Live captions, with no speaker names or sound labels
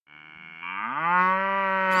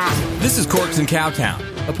This is Corks in Cowtown,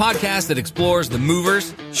 a podcast that explores the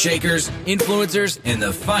movers, shakers, influencers, and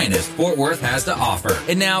the finest Fort Worth has to offer.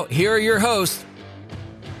 And now, here are your hosts.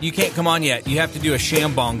 You can't come on yet. You have to do a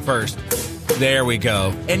shambong first. There we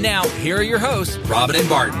go. And now, here are your hosts, Robin and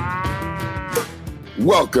Barton.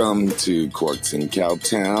 Welcome to Corks in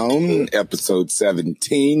Cowtown, episode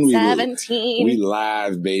 17. We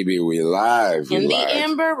live, baby. We live. In the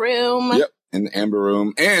Amber Room. Yep, in the Amber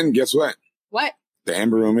Room. And guess what? What? The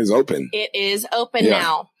Amber Room is open. It is open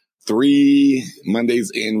now. 3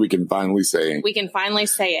 Mondays in, we can finally say.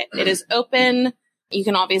 it. It is open. You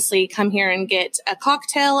can obviously come here and get a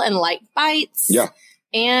cocktail and light bites. Yeah.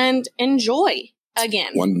 And enjoy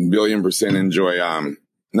again. 1,000,000,000% enjoy.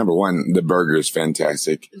 Number one, the burger is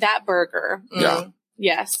fantastic. That burger. Yeah.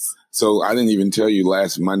 Yes. So I didn't even tell you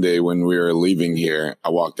last Monday when we were leaving here, I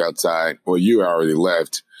walked outside. Well, you already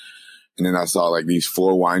left. And then I saw like these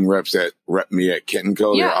 4 wine reps that rep me at Kent &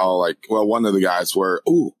 Co. Yeah. They're all like, well, one of the guys were,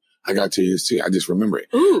 I got to tell you this too. I just remember it.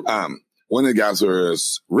 Ooh. One of the guys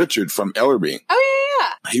was Richard from Ellerby. Oh,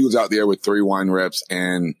 yeah. He was out there with 3 wine reps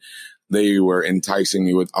and they were enticing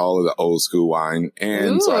me with all of the old school wine.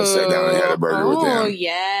 And so I sat down and had a burger with them. Oh,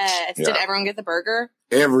 yes. Yeah. Did everyone get the burger?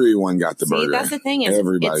 Everyone got the burger. That's the thing.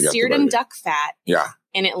 Everybody it's got seared the burger. in duck fat. Yeah.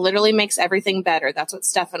 And it literally makes everything better. That's what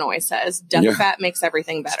Stefan always says. Duck fat makes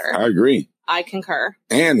everything better. I agree. I concur.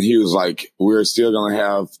 And he was like, we're still going to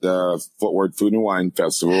have the Fort Worth Food and Wine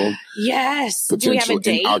Festival. Yes. Do we have a Potential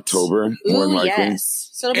date? in October, more than likely. Yes.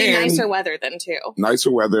 So it'll be nicer weather then too.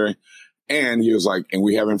 Nicer weather. And he was like, and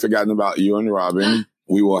we haven't forgotten about you and Robin.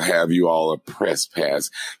 We will have you all a press pass.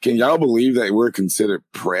 Can y'all believe that we're considered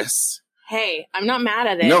press? Hey, I'm not mad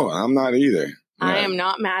at it. No, I'm not either. I am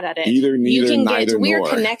not mad at it. Either, neither, you can neither, we're nor.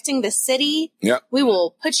 connecting the city. Yep. We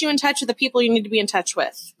will put you in touch with the people you need to be in touch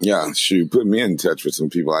with. Yeah, shoot, put me in touch with some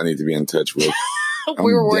people I need to be in touch with.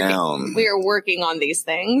 We're down. We are working on these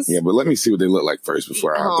things. Yeah, but let me see what they look like first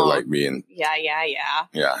before I have to like be in. Yeah.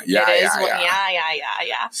 Yeah.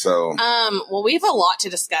 So, well, we have a lot to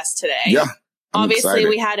discuss today. Yeah. Obviously,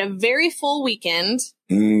 we had a very full weekend,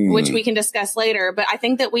 which we can discuss later. But I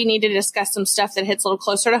think that we need to discuss some stuff that hits a little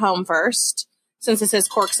closer to home first, since this is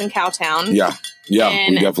Corks in Cowtown. Yeah,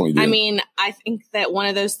 and we definitely do. I mean, I think that one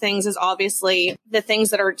of those things is obviously the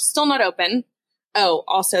things that are still not open. Oh,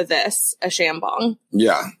 also this, a shambong.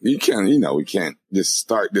 Yeah, we can't just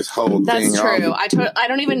start this whole thing. That's true. I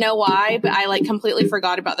don't even know why, but I completely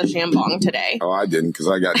forgot about the shambong today. Oh, I didn't, because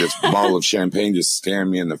I got this bottle of champagne just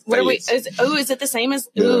staring me in the face. What are we? Is it the same as?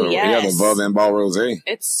 Yes. Yeah, the Veuve and Ball Rosé.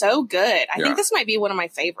 It's so good. I think this might be one of my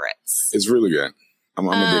favorites. It's really good. I'm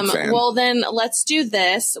a big fan. Well, then let's do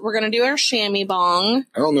this. We're going to do our chamois bong.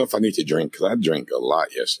 I don't know if I need to drink, because I drank a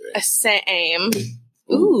lot yesterday. Same.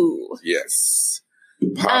 Ooh. Yes.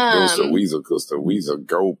 Pop goes to Weasel, goes to Weasel,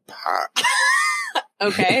 go pop.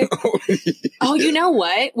 Okay. Oh, you know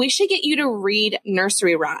what? We should get you to read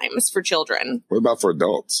nursery rhymes for children. What about for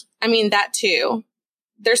adults? I mean, that too.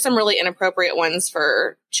 There's some really inappropriate ones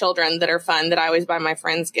for children that are fun that I always buy my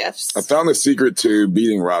friends gifts. I found a secret to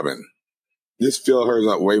beating Robin. Just fill hers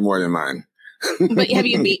up way more than mine. But have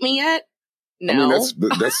you beat me yet? No. I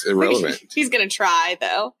mean, that's irrelevant. He's going to try,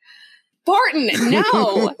 though. Barton,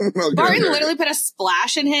 no. Okay, Barton literally put a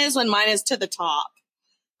splash in his when mine is to the top.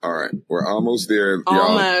 All right. We're almost there.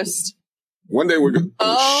 Almost. Y'all. One day we're going to...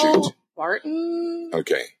 Oh, shoot. Barton.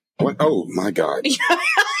 Okay. Oh, my God.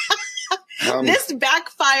 This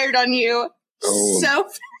backfired on you so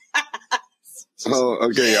fast. Oh,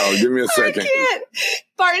 okay, y'all. Give me a second. I can't.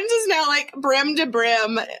 Barton's is now brim to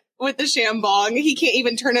brim with the shambong. He can't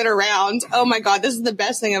even turn it around. Oh my God, this is the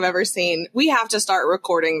best thing I've ever seen. We have to start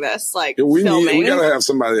recording this, filming. We gotta have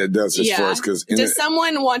somebody that does this for us. Does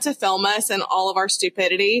someone want to film us and all of our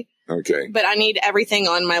stupidity? Okay. But I need everything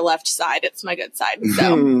on my left side. It's my good side.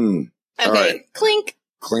 So, okay. Right. Clink.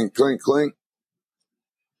 Clink, clink, clink.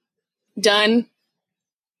 Done.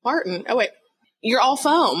 Barton. Oh, wait. You're all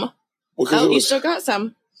foam. Well, you still got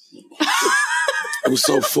some. It was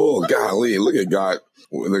so full. Golly, look at God.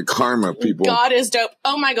 The karma, people. God is dope.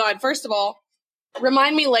 Oh, my God. First of all,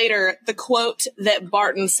 remind me later the quote that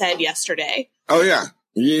Barton said yesterday. Oh, yeah.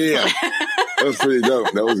 Yeah. That was pretty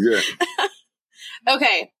dope. That was good.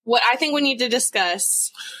 Okay. What I think we need to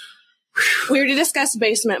discuss, we already discussed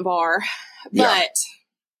Basement Bar, but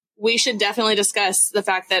we should definitely discuss the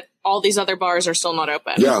fact that all these other bars are still not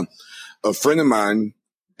open. Yeah. A friend of mine,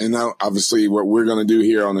 and now obviously what we're going to do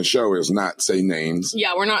here on the show is not say names.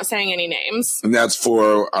 Yeah, we're not saying any names. And that's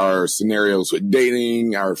for our scenarios with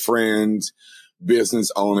dating, our friends,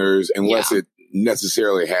 business owners, unless it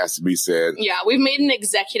necessarily has to be said. Yeah, we've made an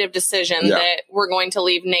executive decision that we're going to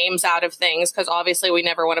leave names out of things because obviously we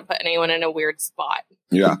never want to put anyone in a weird spot.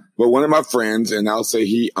 Yeah. But one of my friends, and I'll say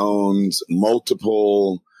he owns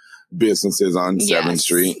multiple businesses on 7th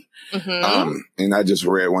Street. Mm-hmm. And I just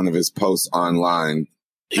read one of his posts online.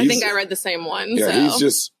 I think I read the same one. Yeah, so.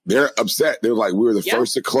 they're upset. They're like, we were the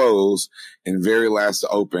first to close and very last to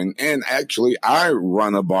open. And actually, I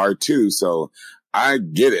run a bar too. So I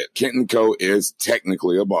get it. Kent & Co. is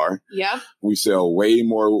technically a bar. Yeah. We sell way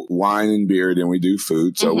more wine and beer than we do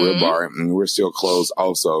food. So we're a bar and we're still closed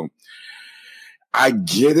also. I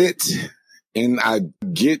get it. And I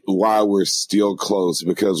get why we're still closed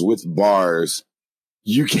because with bars,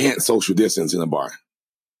 you can't social distance in a bar.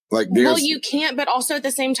 Like well, you can't, but also at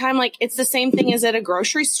the same time, like it's the same thing as at a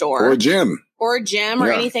grocery store or a gym or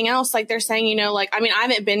anything else. Like they're saying, you know, like, I mean, I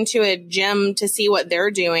haven't been to a gym to see what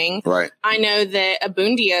they're doing. Right. I know that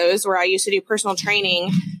Abundios, where I used to do personal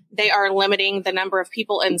training, they are limiting the number of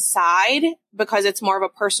people inside because it's more of a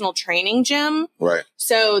personal training gym. Right.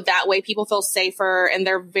 So that way people feel safer and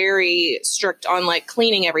they're very strict on like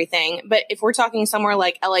cleaning everything. But if we're talking somewhere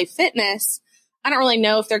like LA Fitness, I don't really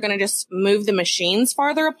know if they're going to just move the machines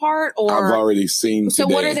farther apart or. I've already seen So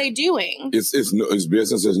today. what are they doing? It's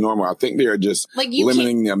business as normal. I think they are just like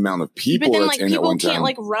limiting the amount of people that's in at one time. People can't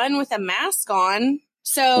like run with a mask on.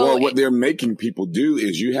 So. Well, what they're making people do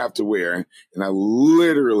is you have to wear, and I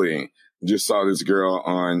literally just saw this girl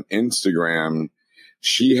on Instagram.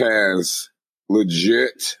 She has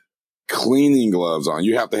legit cleaning gloves on.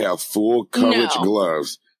 You have to have full coverage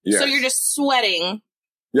gloves. Yes. So you're just sweating.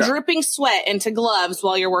 Yeah. Dripping sweat into gloves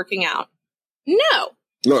while you're working out. No.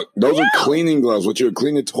 Look, those are cleaning gloves, what you would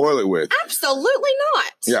clean the toilet with. Absolutely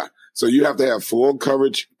not. Yeah. So you have to have full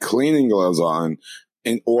coverage cleaning gloves on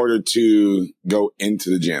in order to go into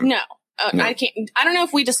the gym. No. I can't. I don't know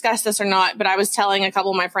if we discussed this or not, but I was telling a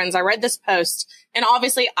couple of my friends, I read this post and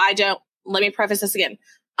obviously let me preface this again.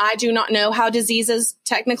 I do not know how diseases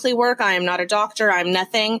technically work. I am not a doctor. I'm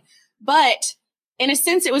nothing, but in a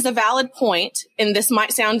sense, it was a valid point, and this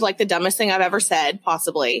might sound like the dumbest thing I've ever said,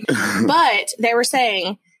 possibly, but they were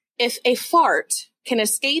saying if a fart can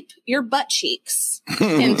escape your butt cheeks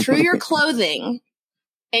and through your clothing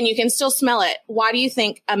and you can still smell it, why do you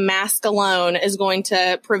think a mask alone is going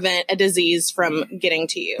to prevent a disease from getting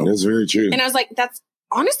to you? That's very true. And I was like, that's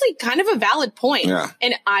honestly kind of a valid point. Yeah.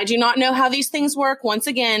 And I do not know how these things work once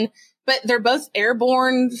again, but they're both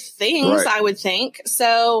airborne things, I would think.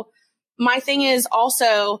 So my thing is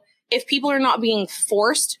also, if people are not being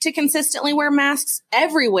forced to consistently wear masks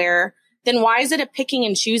everywhere, then why is it a picking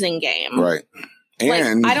and choosing game? Right.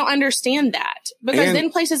 And I don't understand that because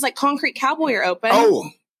then places like Concrete Cowboy are open.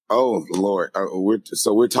 Oh, Lord.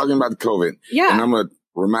 We're talking about the COVID. Yeah. And I'm going to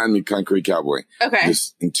remind me Concrete Cowboy. Okay.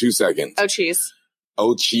 Just in 2 seconds. Oh, cheese.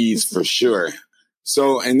 Oh, cheese for sure.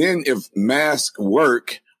 So, and then if masks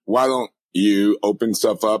work, why don't you open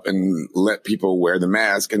stuff up and let people wear the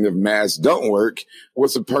mask? And if masks don't work,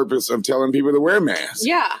 what's the purpose of telling people to wear masks?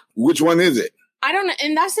 Yeah. Which one is it? I don't know.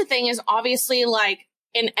 And that's the thing is obviously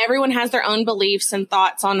and everyone has their own beliefs and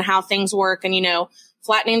thoughts on how things work and,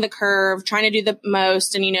 flattening the curve, trying to do the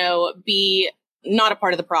most and, be not a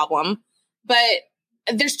part of the problem. But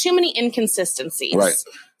there's too many inconsistencies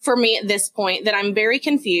for me at this point that I'm very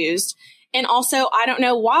confused. And also, I don't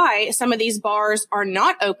know why some of these bars are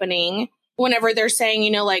not opening whenever they're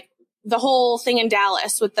saying, the whole thing in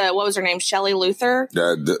Dallas with what was her name? Shelley Luther?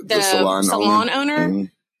 The salon owner. Mm-hmm.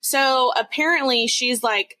 So apparently she's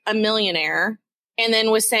like a millionaire and then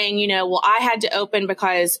was saying, I had to open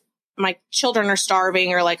because my children are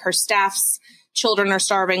starving or like her staff's children are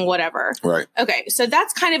starving, whatever. Right. Okay. So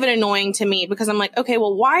that's kind of an annoying to me because I'm like, okay,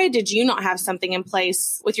 well, why did you not have something in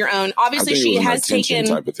place with your own? Obviously she has taken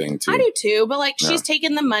type of thing too. I do too, but she's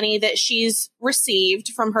taken the money that she's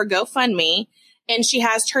received from her GoFundMe and she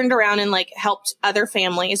has turned around and helped other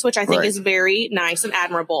families, which I think is very nice and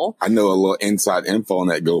admirable. I know a little inside info on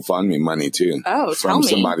that GoFundMe money too. Oh, tell me. From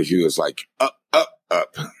somebody who is up.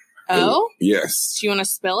 Oh? Yes. Do you want to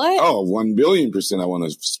spill it? Oh, 1,000,000,000% I want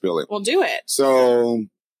to spill it. Well, do it. So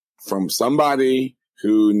from somebody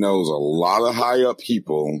who knows a lot of high up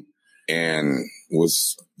people and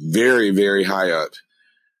was very, very high up.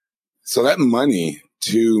 So that money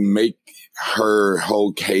to make her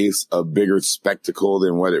whole case a bigger spectacle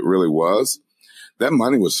than what it really was, that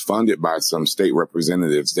money was funded by some state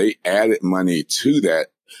representatives. They added money to that,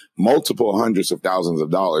 multiple hundreds of thousands of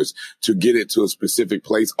dollars to get it to a specific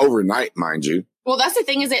place overnight, mind you. Well, that's the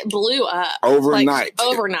thing is it blew up. Overnight.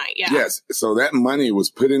 Overnight, yeah. Yes. So that money was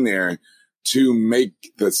put in there to make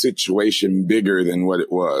the situation bigger than what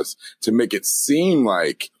it was, to make it seem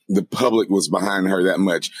like the public was behind her that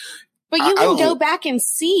much. But you can go back and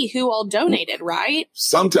see who all donated, right?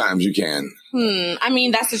 Sometimes you can. I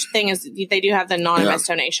mean, that's the thing is they do have the anonymous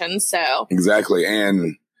donations, so. Exactly.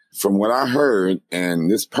 And from what I heard,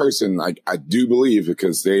 and this person, like, I do believe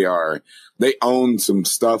because they own some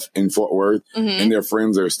stuff in Fort Worth and their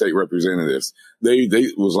friends are state representatives. They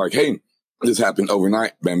was like, hey, this happened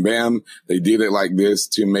overnight. Bam, bam. They did it like this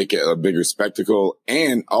to make it a bigger spectacle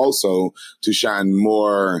and also to shine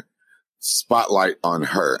more spotlight on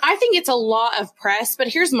her. I think it's a lot of press, but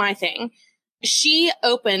here's my thing. She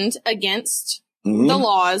opened against the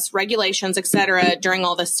laws, regulations, etc. during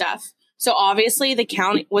all this stuff. So obviously the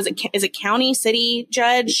county is a county city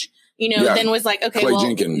judge, then was like, okay, Clay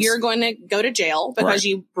Jenkins. You're going to go to jail because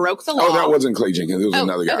you broke the law. Oh, that wasn't Clay Jenkins. It was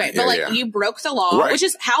another guy. Okay, but you broke the law, which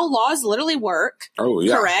is how laws literally work. Oh,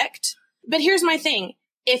 yeah. Correct. But here's my thing.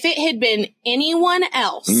 If it had been anyone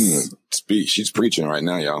else. She's preaching right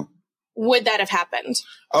now, y'all. Would that have happened?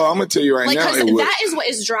 Oh, I'm going to tell you right now. That is what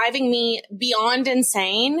is driving me beyond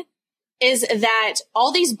insane is that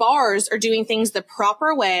all these bars are doing things the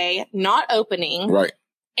proper way, not opening. Right.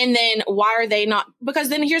 And then why are they not? Because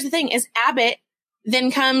then here's the thing is Abbott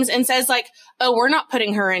then comes and says like, oh, we're not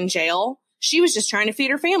putting her in jail. She was just trying to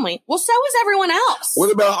feed her family. Well, so is everyone else.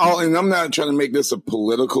 What about and I'm not trying to make this a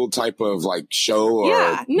political type of like show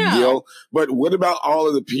or deal, but what about all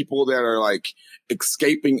of the people that are like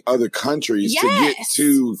escaping other countries to get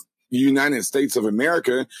to the United States of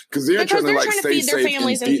America because they're trying to like stay safe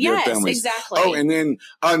and feed their families. Exactly. Oh, and then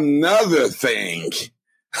another thing.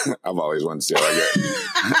 I've always wanted to say it like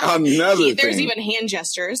that. Another thing. There's even hand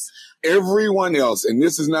gestures. Everyone else, and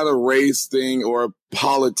this is not a race thing or a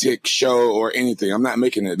politic show or anything. I'm not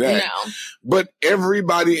making it that. No. But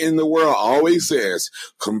everybody in the world always says,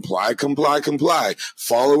 comply, comply, comply.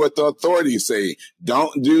 Follow what the authorities say.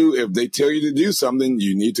 Don't do, if they tell you to do something,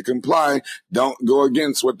 you need to comply. Don't go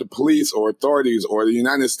against what the police or authorities or the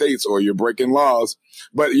United States or you're breaking laws.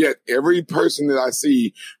 But yet every person that I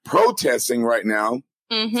see protesting right now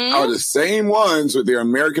are the same ones with their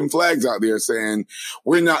American flags out there saying,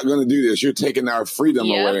 we're not going to do this. You're taking our freedom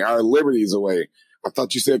away, our liberties away. I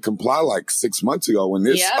thought you said comply like 6 months ago when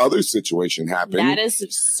this other situation happened. That is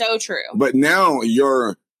so true. But now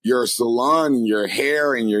your salon and your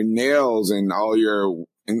hair and your nails and all your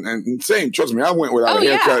and same, trust me, I went without a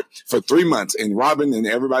haircut for 3 months and Robin and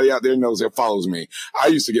everybody out there knows that follows me. I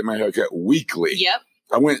used to get my haircut weekly. Yep.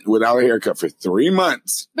 I went without a haircut for 3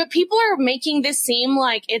 months. But people are making this seem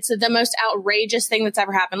like it's the most outrageous thing that's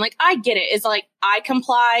ever happened. Like, I get it. It's like, I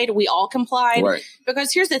complied. We all complied. Right.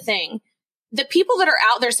 Because here's the thing. The people that are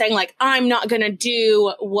out there saying, like, I'm not going to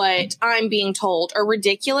do what I'm being told are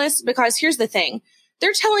ridiculous. Because here's the thing.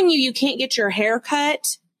 They're telling you can't get your hair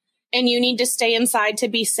cut and you need to stay inside to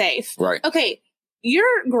be safe. Right. Okay. Your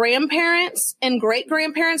grandparents and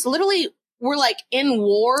great-grandparents literally were like in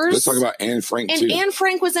wars. Let's talk about Anne Frank too. And Anne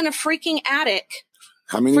Frank was in a freaking attic.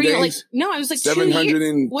 How many days? No, it was like 730 2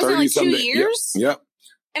 years. Wasn't it like 2 years? Yep.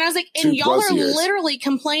 And I was like, and y'all are literally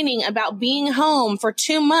complaining about being home for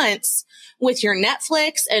 2 months with your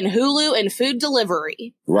Netflix and Hulu and food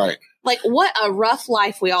delivery. Right. Like, what a rough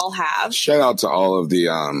life we all have. Shout out to all of the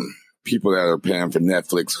people that are paying for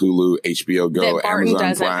Netflix, Hulu, HBO Go, that Barton Amazon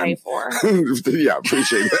doesn't Prime. Pay for. Yeah,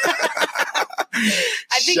 appreciate that.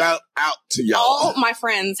 I think shout out to y'all. All my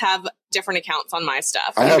friends have different accounts on my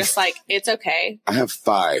stuff. I'm just like, it's okay. I have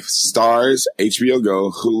 5 Stars, HBO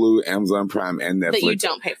Go, Hulu, Amazon Prime, and Netflix. That you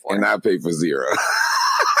don't pay for. And I pay for 0.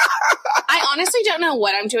 I honestly don't know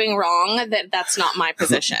what I'm doing wrong that's not my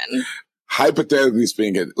position. Hypothetically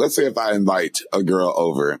speaking, let's say if I invite a girl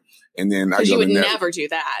over and then I go you would never do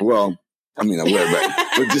that. Well, I mean, I would,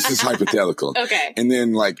 but this is hypothetical. Okay. And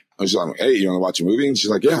then she's like, hey, you want to watch a movie? And she's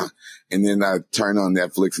like, yeah. And then I turn on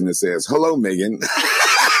Netflix and it says, hello, Megan.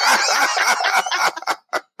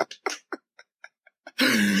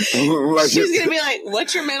 She's going to be like,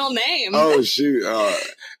 what's your middle name? Oh, shoot.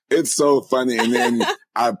 It's so funny. And then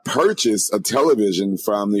I purchased a television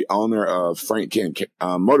from the owner of Frank Kent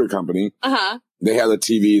Motor Company. Uh-huh. They had a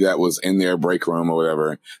TV that was in their break room or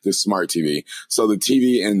whatever, the smart TV. So the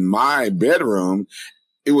TV in my bedroom,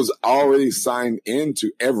 it was already signed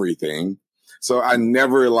into everything. So I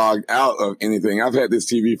never logged out of anything. I've had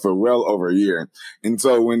this TV for well over a year. And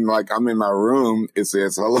so when I'm in my room, it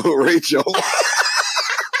says, hello, Rachel.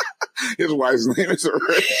 His wife's name is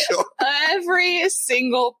Rachel. Every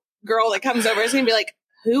single girl that comes over is going to be like,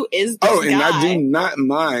 who is this guy? And I do not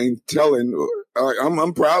mind telling,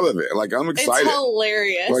 I'm proud of it. I'm excited. It's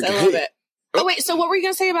hilarious. I love it. Oh, wait. So what were you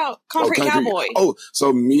going to say about Concrete Cowboy? Oh,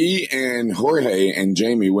 so me and Jorge and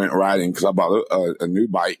Jamie went riding because I bought a new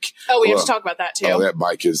bike. Oh, we have to talk about that too. Oh, that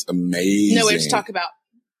bike is amazing. No, we have to talk about.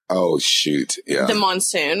 Oh, shoot. Yeah. The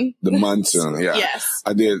monsoon. The monsoon. Yeah. Yes.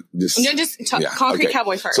 I did this. No, just Concrete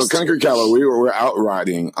Cowboy first. So Concrete Cowboy, we were out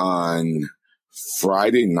riding on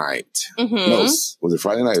Friday night. Mm-hmm. No, was it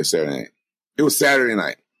Friday night or Saturday night? It was Saturday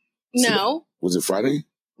night. No. Was it Friday?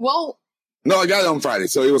 Well. No, I got it on Friday.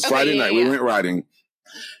 So it was Friday night. We went riding.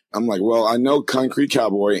 I'm like, well, I know Concrete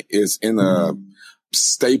Cowboy is in a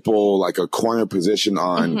staple, like a corner position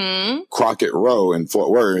on Crockett Row in Fort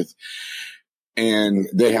Worth. And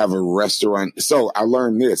they have a restaurant. So I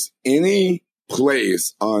learned this. Any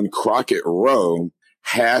place on Crockett Row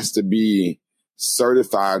has to be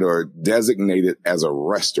certified or designated as a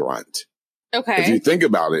restaurant. Okay. If you think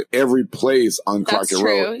about it, every place on Crockett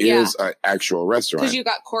Row is an actual restaurant. Because you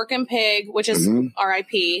got Cork and Pig, which is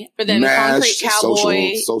RIP, but then Mash, Concrete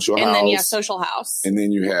Cowboy, Social House, and then Social House. And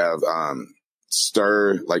then you have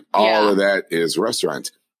Stir, like all of that is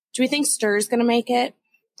restaurants. Do we think Stir's going to make it?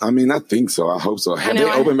 I mean, I think so. I hope so. Have they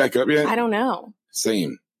opened back up yet? I don't know.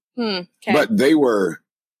 Same. Okay. But they were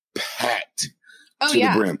packed to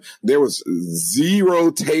the brim. There was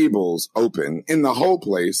 0 tables open in the whole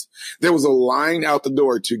place. There was a line out the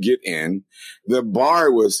door to get in. The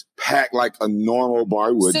bar was packed like a normal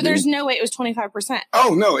bar would be. So there's no way it was 25%.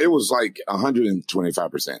 Oh, no. It was like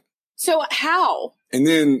 125%. So how? And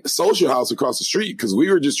then Social House across the street, because we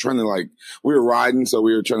were just trying to we were riding, so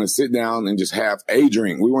we were trying to sit down and just have a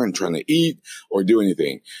drink. We weren't trying to eat or do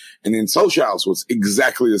anything. And then Social House was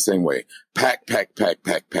exactly the same way. Packed.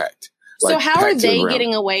 So how are they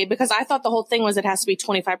getting away? Because I thought the whole thing was it has to be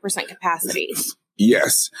 25% capacity.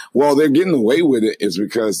 Yes. Well, they're getting away with it is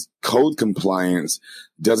because code compliance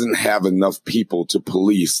doesn't have enough people to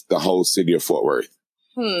police the whole city of Fort Worth.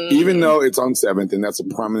 Even though it's on 7th and that's a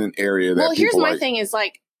prominent area that here's my thing is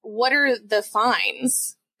what are the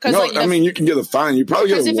fines? No, I mean, you can get a fine. You probably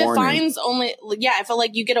get a warning. Because if it fines only, I feel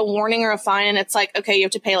like you get a warning or a fine and it's like, okay, you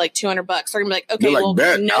have to pay like $200. They're going to be like, okay, well,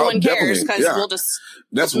 no one cares because we'll just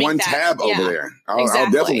That's one tab over there.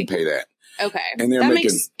 I'll definitely pay that. Okay. And they're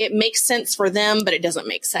it makes sense for them, but it doesn't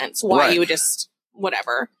make sense why you would just,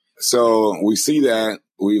 whatever. So we see that.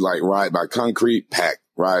 We ride by Concrete, packed.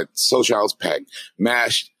 Ride Social House, packed.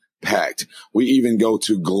 Mashed, packed. We even go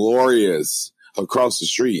to Gloria's across the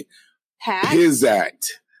street. Packed? Pizzact.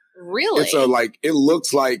 Really? It's it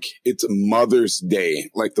looks like it's Mother's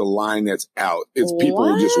Day, like the line that's out. It's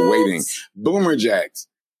people just waiting. Boomer Jacks,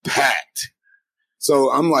 packed.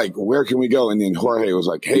 So I'm like, where can we go? And then Jorge was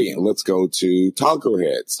like, hey, let's go to Taco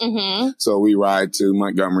Heads. So we ride to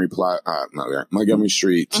Montgomery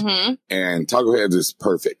Street. And Taco Heads is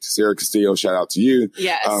perfect. Sarah Castillo, shout out to you.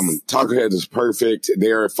 Yes. Taco Heads is perfect.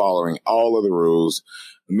 They're following all of the rules.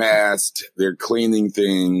 Masked. They're cleaning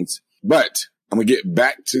things. But I'm going to get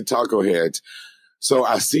back to Taco Heads. So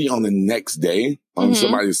I see on the next day on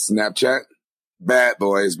somebody's Snapchat, bad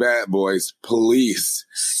boys, police.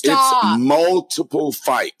 Stop. It's multiple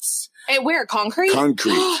fights. At where? Concrete?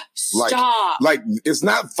 Stop. It's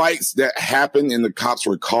not fights that happen and the cops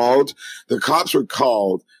were called. The cops were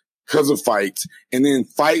called because of fights. And then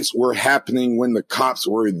fights were happening when the cops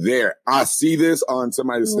were there. I see this on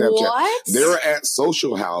somebody's Snapchat. What? They were at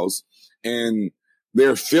Social House and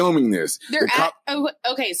they're filming this.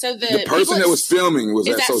 Okay, so the person that was filming was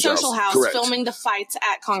at Social House Correct. Filming the fights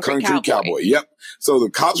at Concrete Cowboy. Yep. So the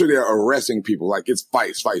cops are there arresting people. It's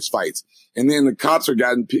fights. And then the cops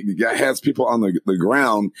has people on the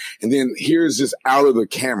ground. And then here's just out of the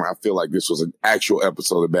camera. I feel like this was an actual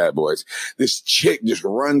episode of Bad Boys. This chick just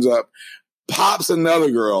runs up, pops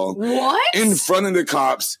another girl. What? In front of the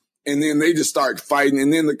cops. And then they just start fighting.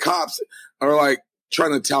 And then the cops are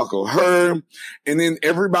trying to tackle her. And then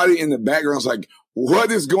everybody in the background's like, what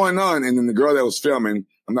is going on? And then the girl that was filming,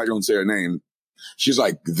 I'm not going to say her name. She's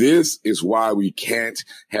like, this is why we can't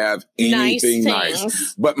have anything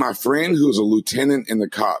nice. But my friend who's a lieutenant in the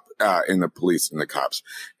police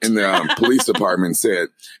department said,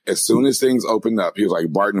 as soon as things opened up, he was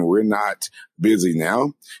like, Barton, we're not busy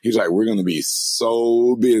now. He's like, we're going to be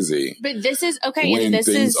so busy. But this is okay. When this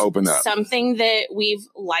things is open up. Something that we've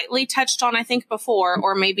lightly touched on, I think, before,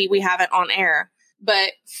 or maybe we haven't on air.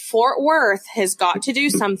 But Fort Worth has got to do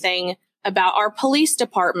something about our police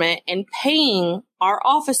department and paying our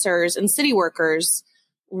officers and city workers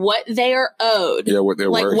what they are owed. Yeah, what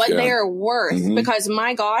they're worth. What they are worth. Because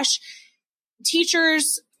my gosh,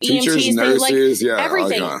 teachers, EMTs, nurses,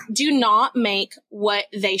 everything do not make what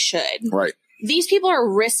they should. Right. These people are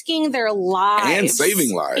risking their lives. And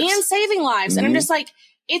saving lives. And I'm just like,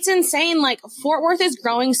 it's insane. Like, Fort Worth is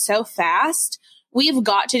growing so fast. We've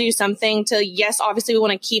got to do something to, yes, obviously we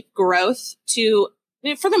want to keep growth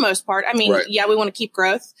for the most part. I mean, yeah, we want to keep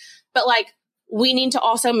growth, but like, we need to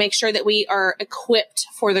also make sure that we are equipped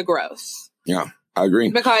for the growth. Yeah, I agree.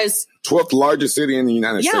 Because 12th largest city in the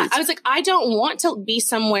United States. Yeah, I was like, I don't want to be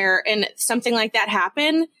somewhere and something like that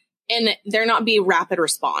happen and there not be rapid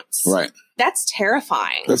response. Right. That's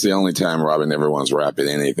terrifying. That's the only time Robin ever wants rapid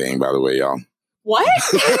anything, by the way, y'all. What?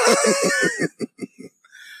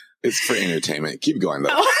 It's for entertainment. Keep going, though.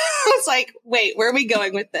 I was like, wait, where are we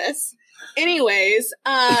going with this? Anyways,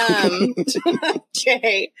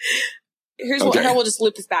 okay. Here we'll just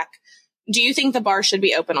loop this back. Do you think the bar should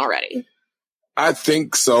be open already? I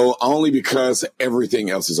think so, only because everything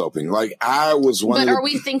else is open. Like, I was one. But are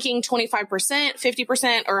we thinking 25%,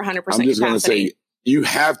 50%, or 100% I'm just going to say, you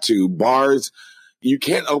have to. Bars, you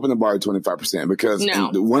can't open a bar at 25% because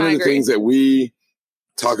one of the things that we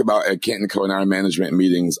talk about at Canton Co. in our management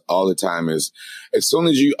meetings all the time is, as soon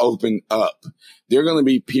as you open up, there are going to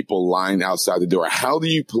be people lined outside the door. How do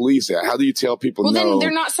you police that? How do you tell people no? Well, then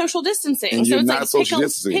they're not social distancing. And so you're it's not like social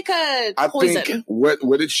distancing. Pick a I poison. think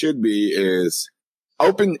what it should be is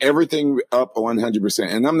open everything up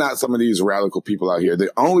 100%. And I'm not some of these radical people out here.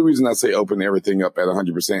 The only reason I say open everything up at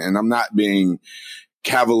 100%, and I'm not being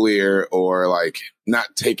cavalier or like not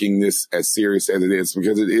taking this as serious as it is,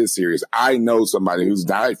 because it is serious. I know somebody who's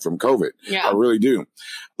died from COVID. Yeah. I really do.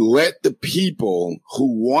 Let the people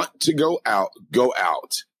who want to go out, go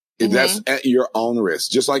out. Mm-hmm. That's at your own risk.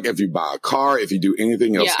 Just like if you buy a car, if you do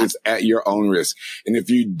anything else, it's at your own risk. And if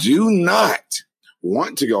you do not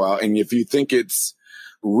want to go out, and if you think it's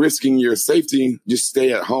risking your safety, just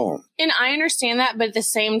stay at home. And I understand that, but at the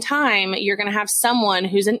same time, you're going to have someone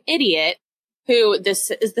who's an idiot who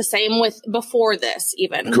this is the same with before this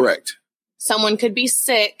even. Correct. Someone could be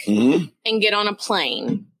sick and get on a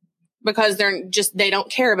plane because they don't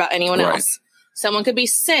care about anyone else. Someone could be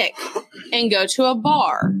sick and go to a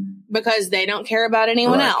bar because they don't care about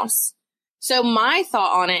anyone else. So my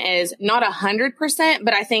thought on it is not 100%,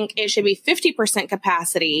 but I think it should be 50%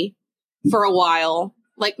 capacity for a while.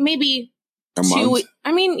 Like maybe a month.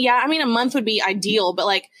 I mean, a month would be ideal, but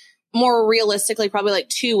like more realistically, probably like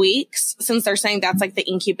 2 weeks, since they're saying that's like the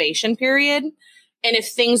incubation period. And if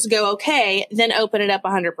things go okay, then open it up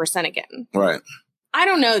 100% again. Right. I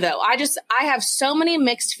don't know though. I have so many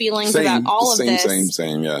mixed feelings about all of this.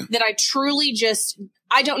 Yeah. That I truly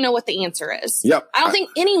I don't know what the answer is. Yep. I don't think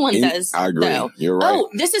anyone does. I agree. Though. You're right. Oh,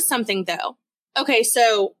 this is something though. Okay.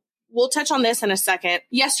 So we'll touch on this in a second.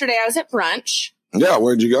 Yesterday I was at brunch. Yeah.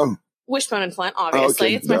 Where'd you go? Wishbone and Flint, obviously.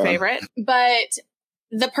 Okay. It's my favorite. But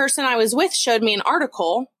the person I was with showed me an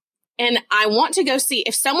article, and I want to go see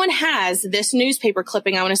if someone has this newspaper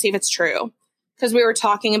clipping. I want to see if it's true, because we were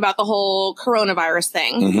talking about the whole coronavirus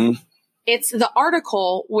thing. Mm-hmm. It's the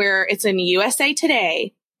article where it's in USA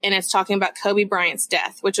Today, and it's talking about Kobe Bryant's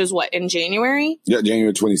death, which was in January? Yeah,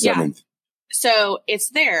 January 27th. Yeah. So it's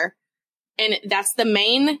there, and that's the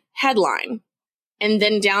main headline. And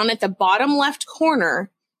then down at the bottom left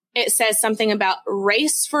corner, it says something about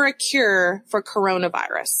race for a cure for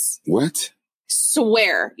coronavirus. What?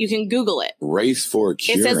 Swear. You can Google it. Race for a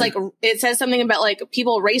cure. It says something about like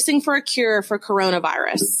people racing for a cure for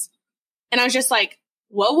coronavirus. And I was just like,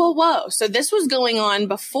 whoa. So this was going on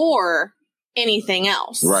before anything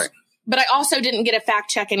else. Right. But I also didn't get a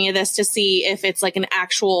fact check any of this to see if it's like an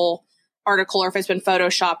actual article or if it's been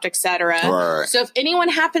photoshopped, etc. Right. So if anyone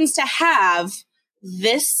happens to have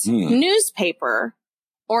this newspaper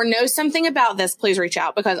or know something about this, please reach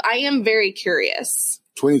out, because I am very curious.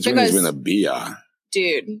 2020 has been a BI.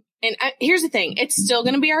 Dude. And here's the thing. It's still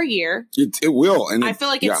going to be our year. It will. And I feel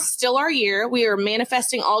like it's still our year. We are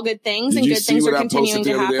manifesting all good things, and good things are continuing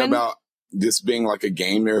to happen. About this being like a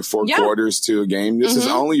game? There are 4 quarters to a game. This is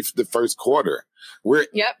only the first quarter. We're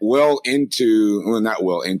not well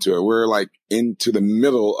into it. We're like into the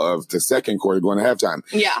middle of the second quarter going to halftime.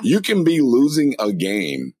 Yeah. You can be losing a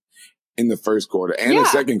game in the first quarter and the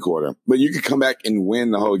second quarter, but you could come back and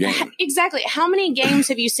win the whole game. Exactly. How many games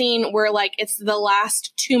have you seen where like it's the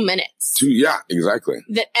last 2 minutes? Yeah, exactly.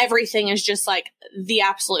 That everything is just like the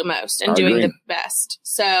absolute most and doing the best.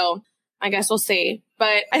 So I guess we'll see.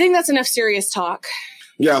 But I think that's enough serious talk.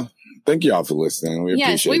 Yeah. Thank you all for listening. We appreciate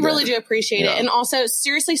it. Yes, we really do appreciate it. And also,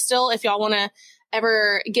 seriously, still, if y'all want to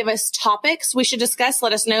ever give us topics we should discuss,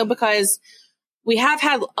 let us know, because we have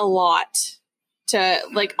had a lot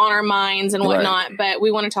like on our minds and whatnot, but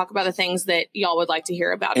we want to talk about the things that y'all would like to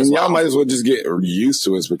hear about as well. And y'all might as well just get used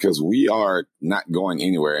to us because we are not going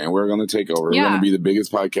anywhere and we're going to take over. We're going to be the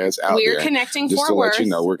biggest podcast out there. We're connecting just Fort Worth. Let you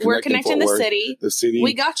know, we're connecting the city. The city.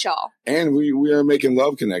 We got y'all. And we are making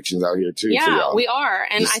love connections out here too. Yeah, we are.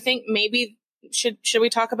 And I think maybe should we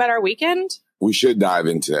talk about our weekend? We should dive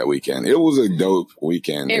into that weekend. It was a dope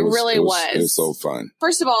weekend. It really was. It was so fun.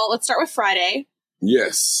 First of all, let's start with Friday.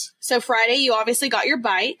 Yes. So Friday, you obviously got your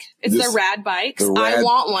bike. It's the Rad bikes. I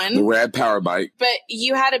want one. The Rad Power Bike. But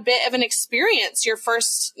you had a bit of an experience your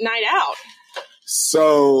first night out.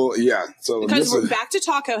 So, yeah. So because we're back to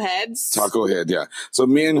Taco Heads. Taco Head, yeah. So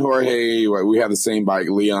me and Jorge, we have the same bike.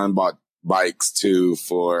 Leon bought bikes too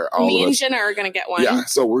for all of us. Me and Jenna are going to get one. Yeah.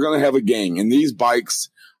 So we're going to have a gang. And these bikes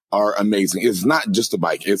are amazing. It's not just a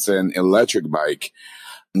bike. It's an electric bike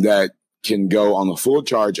that can go on a full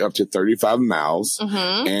charge up to 35 miles.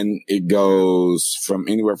 Mm-hmm. And it goes from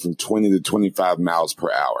anywhere from 20 to 25 miles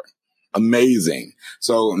per hour. Amazing.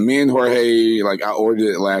 So me and Jorge, like I ordered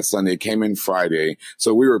it last Sunday, it came in Friday.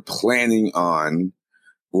 So we were planning on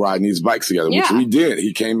riding these bikes together, which we did.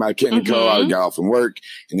 He came by Kent and Co. I got off from work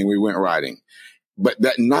and then we went riding. But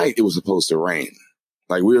that night it was supposed to rain.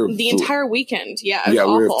 Like we were the entire weekend. Yeah. We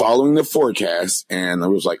were following the forecast and it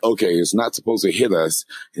was like, okay, it's not supposed to hit us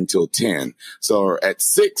until 10. So at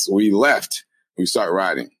 6, we left. We start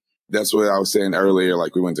riding. That's what I was saying earlier.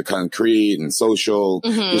 Like we went to Concrete and Social,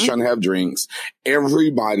 just trying to have drinks.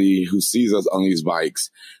 Everybody who sees us on these bikes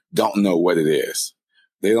don't know what it is.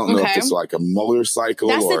 They don't know if it's like a motorcycle.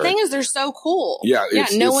 That's the thing is they're so cool. Yeah.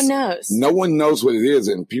 No one knows. No one knows what it is.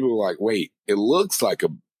 And people are like, wait, it looks like a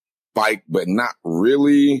bike, but not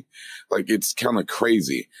really. Like it's kind of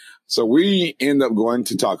crazy. So we end up going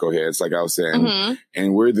to Taco Heads, like I was saying,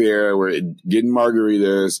 and we're there. We're getting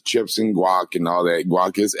margaritas, chips, and guac, and all that.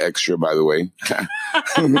 Guac is extra, by the way.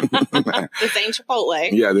 This ain't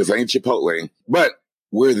Chipotle. Yeah, this ain't Chipotle. But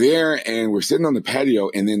we're there, and we're sitting on the patio,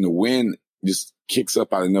 and then the wind just kicks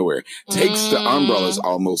up out of nowhere, takes the umbrellas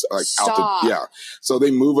almost like out the yeah. So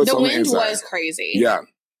they move us on the inside. The wind was crazy. Yeah.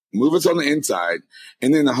 Move us on the inside.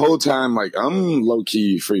 And then the whole time, like, I'm low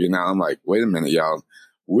key freaking out. I'm like, wait a minute, y'all.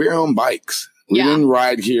 We're on bikes. We didn't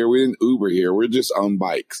ride here. We didn't Uber here. We're just on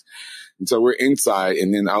bikes. And so we're inside.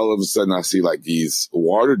 And then all of a sudden I see like these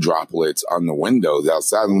water droplets on the windows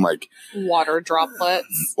outside. I'm like, water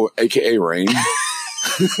droplets, or AKA rain.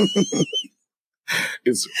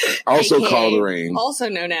 It's also AKA, called rain. Also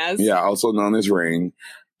known as. Yeah. Also known as rain.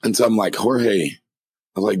 And so I'm like, Jorge,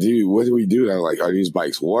 I'm like, dude, what do we do? I'm like, are these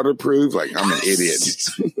bikes waterproof? Like, I'm an idiot.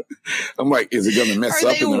 I'm like, is it going to mess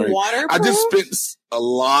up in the rain? Waterproof? I just spent a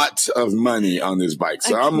lot of money on this bike,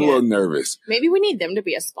 so I'm a little nervous. Maybe we need them to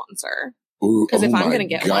be a sponsor. Because if I'm going to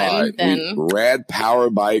get one, then Rad Power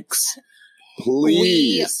Bikes,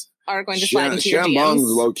 please. We are going to slide into your DMs.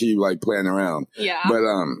 Shambong's low key like playing around. Yeah. But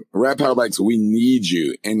Rad Power Bikes, we need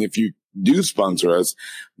you, and if you do sponsor us,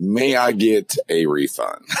 may I get a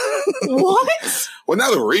refund? What? Well,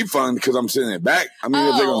 not a refund because I'm sending it back. I mean,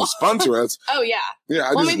 if they're going to sponsor us. Oh, yeah.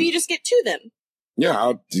 Yeah. Maybe you just get 2 then. Yeah,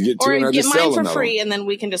 I'll get 2 and I just sell mine for free and then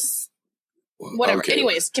we can just, whatever. Okay.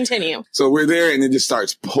 Anyways, continue. So we're there and it just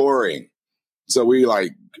starts pouring. So we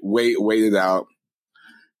like wait it out.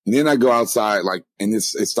 And then I go outside like, and it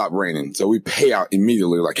stopped raining. So we pay out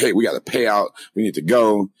immediately like, hey, we got to pay out. We need to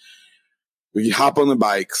go. We hop on the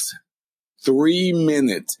bikes. 3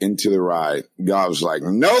 minutes into the ride, God was like,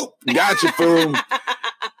 nope, got you, fool.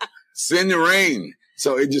 Send the rain.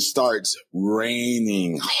 So it just starts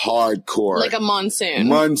raining hardcore. Like a monsoon.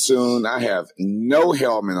 Monsoon. I have no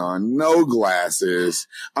helmet on, no glasses.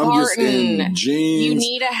 I'm just in jeans. You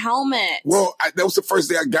need a helmet. Well, that was the first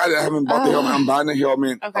day I got it. I haven't bought the helmet. I'm buying the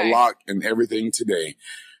helmet, a lock, and everything today.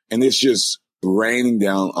 And it's just raining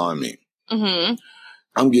down on me. Mm-hmm.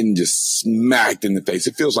 I'm getting just smacked in the face.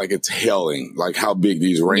 It feels like it's hailing, like how big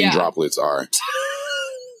these rain droplets are.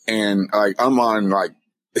 And like, I'm on like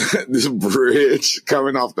this bridge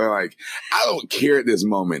coming off the like, I don't care at this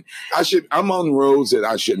moment. I'm on roads that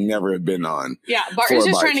I should never have been on. Yeah. Barton's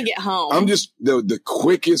just trying to get home. I'm just the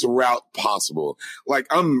quickest route possible. Like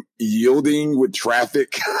I'm yielding with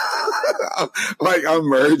traffic. Like I'm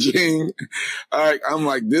merging. I'm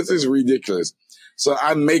like, this is ridiculous. So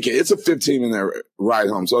I make it. It's a 15-minute ride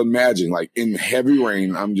home. So imagine, like, in heavy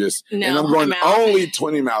rain, and I'm going only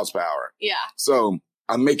 20 miles per hour. Yeah. So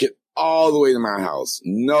I make it all the way to my house.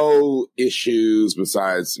 No issues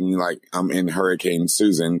besides, like, I'm in Hurricane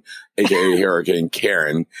Susan, aka Hurricane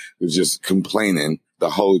Karen, who's just complaining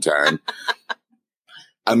the whole time.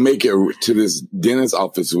 I make it to this dentist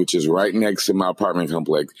office, which is right next to my apartment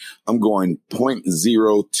complex. I'm going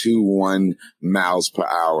 0.021 miles per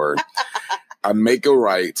hour. I make a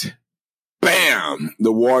right. Bam!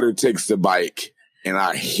 The water takes the bike and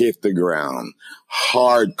I hit the ground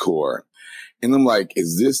hardcore. And I'm like,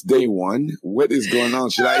 is this day one? What is going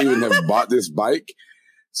on? Should I even have bought this bike?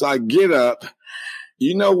 So I get up.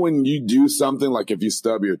 You know, when you do something like if you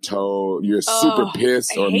stub your toe, you're super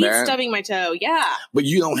pissed or I hate mad. stubbing my toe. Yeah. But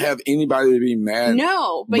you don't have anybody to be mad.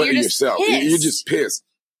 No, but you're yourself. Just pissed. You're just pissed.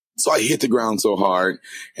 So I hit the ground so hard.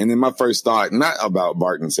 And then my first thought, not about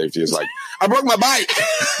Barton safety, is like, I broke my bike.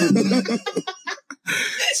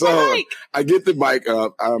 So I get the bike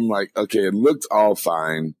up. I'm like, okay, it looked all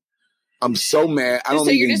fine. I'm so mad. So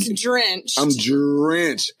you're just drenched. I'm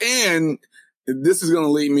drenched. And this is going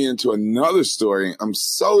to lead me into another story. I'm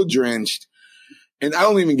so drenched. And I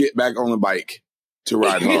don't even get back on the bike to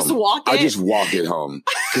ride home. Just walk it? I just walk it home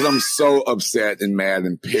because I'm so upset and mad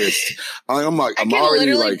and pissed. I'm like, I I'm can already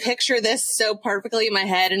literally like picture this so perfectly in my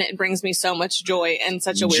head, and it brings me so much joy in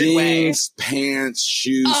such a weird way. jeans, pants,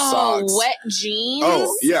 shoes, socks. Wet jeans.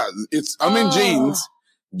 Oh yeah, I'm in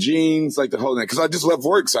jeans like the whole night because I just left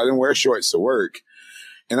work, so I didn't wear shorts to work,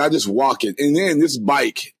 and I just walk it. And then this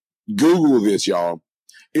bike, Google this, y'all.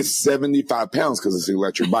 It's 75 pounds because it's an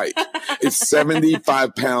electric bike. It's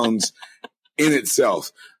 75 pounds in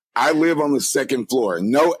itself. I live on the second floor,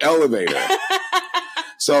 no elevator.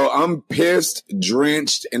 So I'm pissed,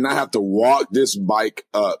 drenched, and I have to walk this bike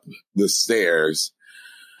up the stairs.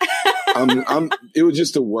 It was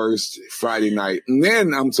just the worst Friday night. And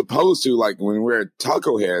then I'm supposed to, like, when we're at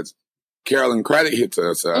Taco Heads, Carolyn Craddock hits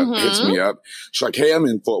me up. She's like, hey, I'm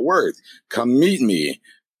in Fort Worth. Come meet me.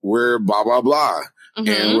 We're blah, blah, blah.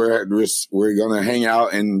 And we're going to hang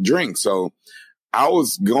out and drink. So I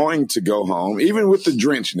was going to go home, even with the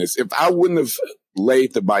drenchness. If I wouldn't have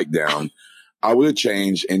laid the bike down, I would have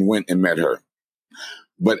changed and went and met her.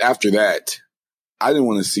 But after that, I didn't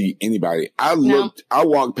want to see anybody. I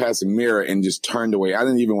walked past a mirror and just turned away. I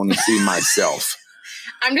didn't even want to see myself.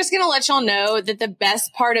 I'm just going to let y'all know that the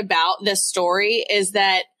best part about this story is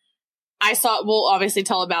that we'll obviously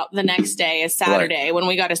tell about the next day is Saturday when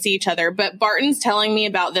we got to see each other. But Barton's telling me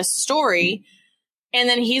about this story. And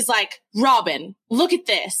then he's like, Robin, look at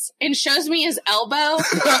this. And shows me his elbow.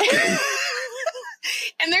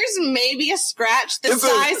 And there's maybe a scratch the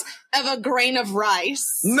size of a grain of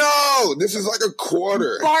rice. No, this is like a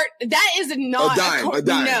quarter. Bart, that is not a dime. A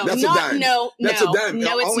dime. No, that's not, a dime. No, that's no, a dime.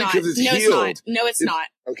 no, it's Only not. It's no, healed. it's not. No, it's not.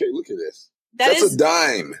 Okay, look at this. That's a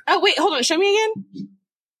dime. Oh, wait, hold on. Show me again.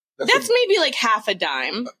 That's maybe like half a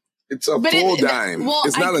dime. It's a full dime.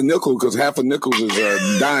 It's not a nickel because half a nickel is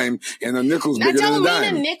a dime and a nickel's bigger than a dime. I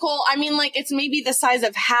don't mean a nickel. I mean like it's maybe the size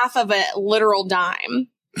of half of a literal dime.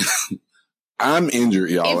 I'm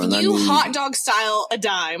injured, y'all. If you hot dog style a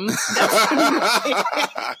dime.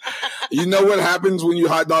 You know what happens when you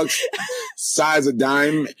hot dog size a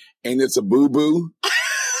dime and it's a boo-boo?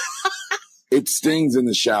 It stings in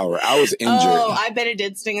the shower. I was injured. Oh, I bet it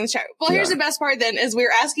did sting in the shower. Well, here's the best part then is we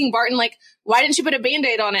were asking Barton, like, why didn't you put a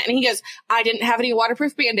Band-Aid on it? And he goes, I didn't have any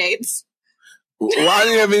waterproof Band-Aids. Well, I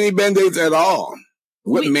didn't have any Band-Aids at all.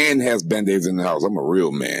 What man has Band-Aids in the house? I'm a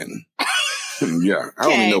real man. Yeah, I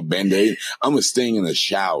don't need no Band-Aid. I'm a sting in the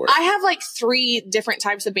shower. I have like 3 different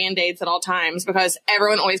types of Band-Aids at all times because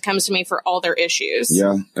everyone always comes to me for all their issues.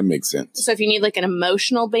 Yeah, that makes sense. So if you need like an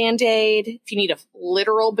emotional Band-Aid, if you need a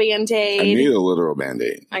literal Band-Aid. I need a literal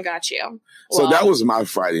Band-Aid. I got you. So that was my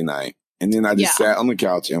Friday night. And then I just sat on the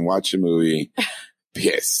couch and watched a movie.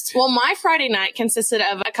 Pissed. Well, my Friday night consisted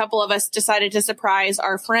of a couple of us decided to surprise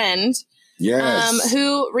our friend. Yes.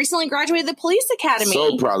 Who recently graduated the police academy.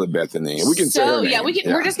 So proud of Bethany. We can say her name. Yeah,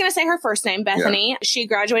 we're just going to say her first name, Bethany. Yeah. She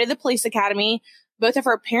graduated the police academy. Both of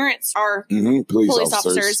her parents are police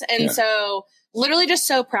officers. And so literally just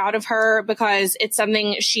so proud of her because it's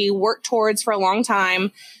something she worked towards for a long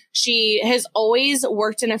time. She has always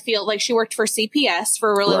worked in a field, like she worked for CPS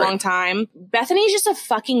for a really long time. Bethany's just a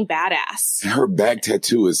fucking badass. Her back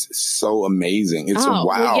tattoo is so amazing. It's wild.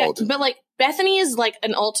 Well, yeah, but like, Bethany is like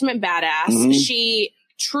an ultimate badass. She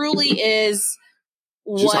truly is.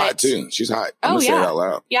 She's hot too. She's hot. I'm gonna say it out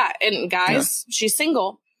loud. Yeah, and guys, she's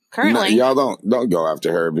single currently. No, y'all don't go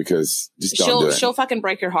after her because just don't do it. She'll fucking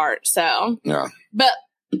break your heart. So yeah, but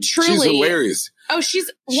truly, she's hilarious. Oh,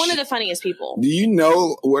 she's one of the funniest people. Do you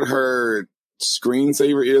know what her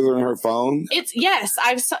screensaver is on her phone? It's yes,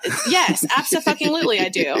 absolutely, I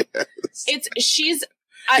do. Yes. She's.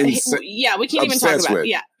 We can't even talk about it.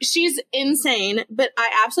 Yeah, she's insane, but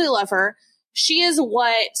I absolutely love her. She is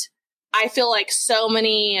what I feel like so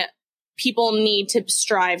many people need to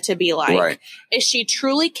strive to be like. Right. Is she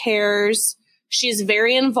truly cares. She's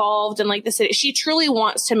very involved in like the city. She truly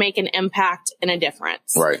wants to make an impact and a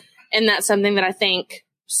difference. Right. And that's something that I think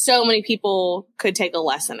so many people could take a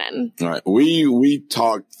lesson in. Right. We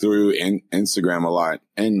talk through Instagram a lot,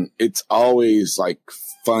 and it's always like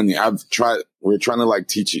funny. We're trying to like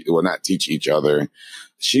not teach each other.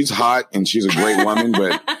 She's hot and she's a great woman,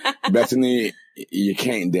 but Bethany, you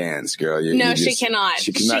can't dance, girl. She cannot.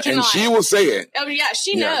 She cannot. And she will say it. Oh yeah,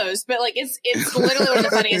 she knows. But like, it's literally one of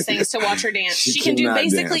the funniest things to watch her dance. She can do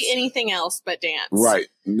basically anything else but dance. Right.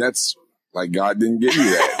 And that's like, God didn't give you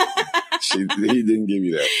that. He didn't give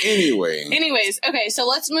you that. Anyways. Okay. So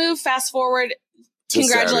let's move fast forward.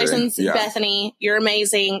 Congratulations, Bethany. You're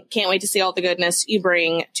amazing. Can't wait to see all the goodness you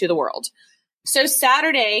bring to the world. So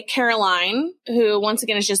Saturday, Caroline, who once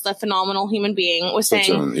again is just a phenomenal human being, was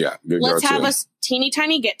saying, let's have a teeny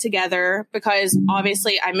tiny get together because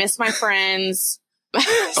obviously I miss my friends.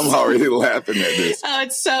 I'm already laughing at this.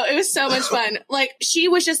 It was so much fun. Like she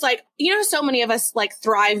was just like, so many of us like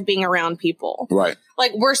thrive being around people. Right.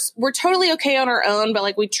 Like we're totally okay on our own, but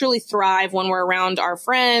like we truly thrive when we're around our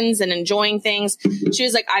friends and enjoying things. She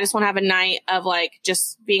was like, I just want to have a night of like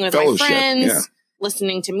just being with my friends,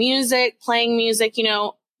 listening to music, playing music,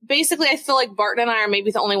 Basically, I feel like Barton and I are maybe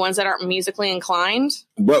the only ones that aren't musically inclined.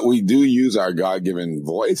 But we do use our God-given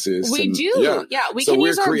voices. We do. Yeah, we can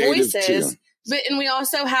use our voices. And we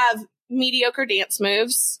also have mediocre dance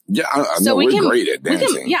moves. Yeah, we're great at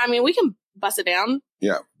dancing. We can bust it down.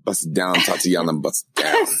 Yeah, bust it down, Tatiana, bust it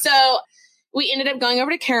down. So we ended up going over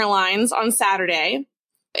to Caroline's on Saturday.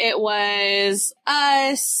 It was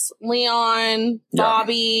us, Leon,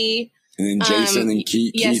 Bobby. And then Jason and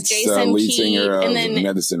Keats, lead singer of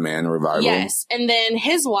Medicine Man Revival. Yes. And then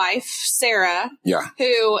his wife, Sarah. Yeah.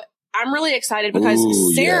 Who I'm really excited because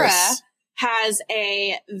Sarah has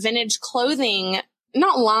a vintage clothing,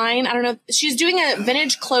 not line. I don't know. She's doing a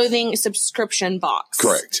vintage clothing subscription box.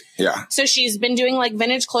 Correct. Yeah. So she's been doing like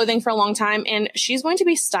vintage clothing for a long time and she's going to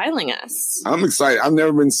be styling us. I'm excited. I've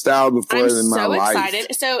never been styled before in my life. I'm so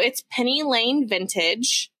excited. So it's Penny Lane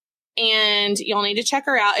Vintage. And you'll need to check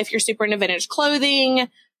her out if you're super into vintage clothing.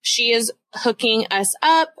 She is hooking us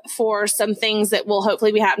up for some things that will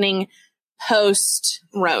hopefully be happening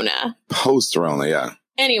post-Rona. Post-Rona, yeah.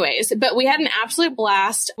 Anyways, but we had an absolute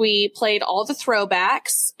blast. We played all the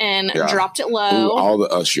throwbacks and dropped it low. Ooh, all the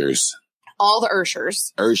ushers. All the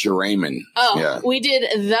Urshers. Ursher Raymond. Oh, yeah. We did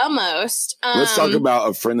the most. Let's talk about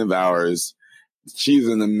a friend of ours. She's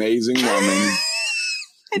an amazing woman.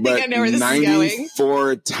 I think I know where this is going.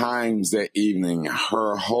 94 times that evening,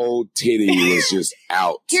 her whole titty was just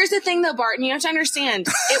out. Here's the thing, though, Barton. You have to understand.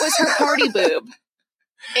 It was her party boob.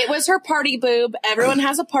 It was her party boob. Everyone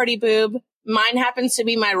has a party boob. Mine happens to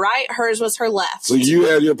be my right. Hers was her left. So you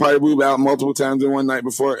had your party boob out multiple times in one night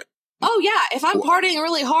before? Oh, yeah. If I'm partying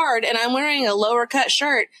really hard and I'm wearing a lower cut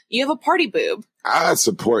shirt, you have a party boob. I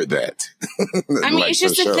support that. I mean, it's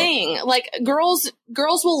just a thing. Like girls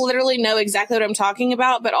will literally know exactly what I'm talking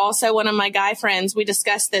about. But also one of my guy friends, we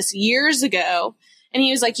discussed this years ago and he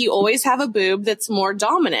was like, you always have a boob that's more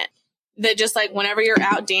dominant. That just like whenever you're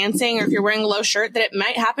out dancing or if you're wearing a low shirt, that it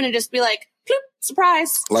might happen to just be like, bloop,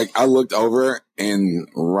 surprise. Like I looked over and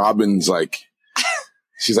Robin's like,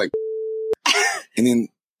 she's like, and then,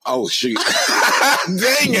 oh shoot.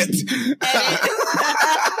 Dang it.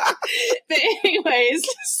 But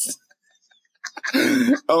anyways.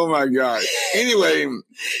 Oh my God. Anyway,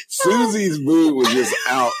 Susie's boob was just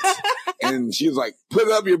out. And she was like, put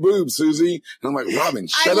up your boob, Susie. And I'm like, Robin,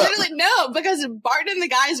 shut up. No, because Barton and the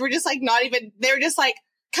guys were just like they were just like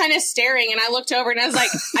kind of staring. And I looked over and I was like,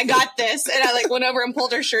 I got this. And I like went over and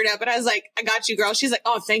pulled her shirt up and I was like, I got you, girl. She's like,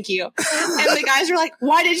 oh, thank you. And the guys were like,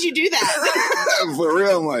 why did you do that? For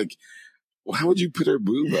real. I'm like, why would you put her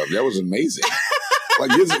boob up? That was amazing.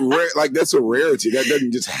 Like it's rare, like that's a rarity. That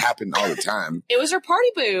doesn't just happen all the time. It was her party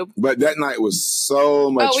boob. But that night was so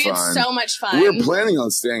much fun. We had so much fun. We were planning on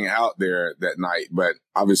staying out there that night, but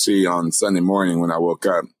obviously on Sunday morning when I woke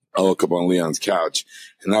up on Leon's couch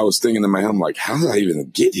and I was thinking in my head, I'm like, how did I even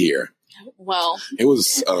get here? Well, it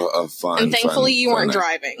was a fun. And thankfully you weren't night.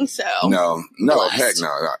 driving. So no, heck no.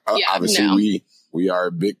 Yeah, obviously we are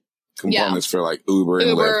big components for like Uber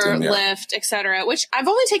and Lyft, etc. Which I've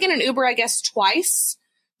only taken an Uber, I guess, twice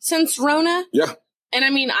since Rona. Yeah. And I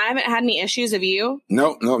mean, I haven't had any issues. Have you?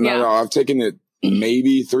 No, not at all. I've taken it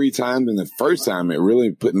maybe 3 times. And the first time it really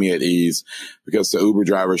put me at ease because the Uber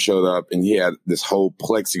driver showed up and he had this whole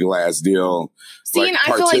plexiglass deal. See, and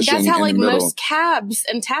I feel like that's how like most cabs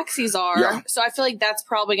and taxis are. Yeah. So I feel like that's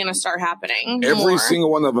probably going to start happening. Every single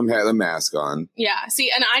one of them had a mask on. Yeah.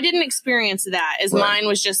 See, and I didn't experience that as mine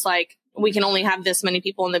was just like we can only have this many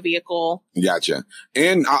people in the vehicle. Gotcha.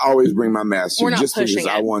 And I always bring my mask too, just because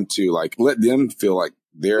I want to like let them feel like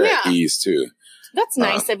they're at ease too. That's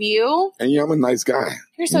nice of you. And I'm a nice guy.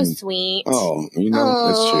 You're so sweet. Oh,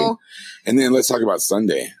 that's true. And then let's talk about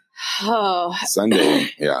Sunday. Oh, Sunday.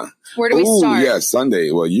 Yeah. Where do we start? Yeah,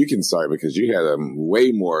 Sunday. Well, you can start because you had a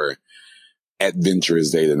way more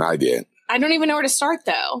adventurous day than I did. I don't even know where to start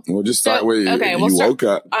though. We'll just start with you woke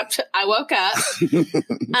up. I woke up.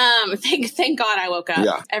 Thank God I woke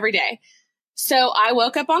up every day. So I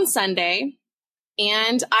woke up on Sunday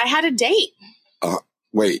and I had a date.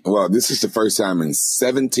 Wait, well, this is the first time in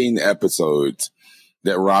 17 episodes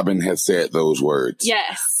that Robin has said those words.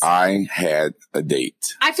 Yes. I had a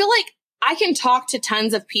date. I feel like I can talk to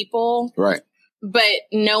tons of people. Right. But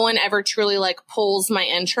no one ever truly like pulls my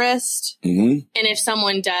interest. Mm-hmm. And if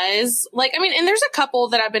someone does, like, I mean, and there's a couple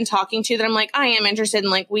that I've been talking to that I'm like, I am interested in,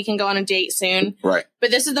 like, we can go on a date soon. Right. But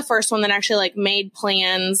this is the first one that actually like made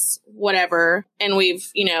plans, whatever. And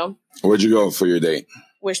we've, Where'd you go for your date?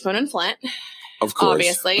 Wishbone and Flint. Of course.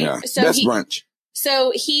 Obviously. Yeah. So Best brunch.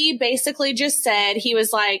 So he basically just said, he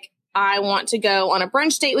was like, I want to go on a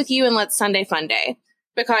brunch date with you and let's Sunday fun day.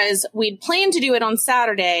 Because we'd planned to do it on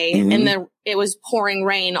Saturday and it was pouring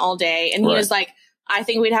rain all day. And he was like, I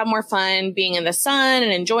think we'd have more fun being in the sun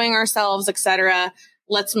and enjoying ourselves, etc.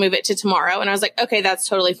 Let's move it to tomorrow. And I was like, okay, that's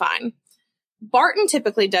totally fine. Barton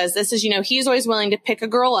typically does this is, he's always willing to pick a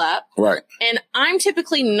girl up. Right. And I'm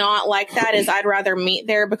typically not like that is I'd rather meet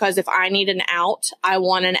there because if I need an out, I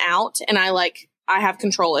want an out. And I have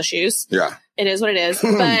control issues. Yeah. It is what it is.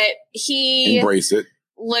 But he embrace it.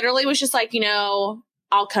 Literally was just like,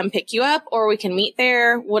 I'll come pick you up or we can meet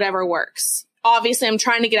there, whatever works. Obviously, I'm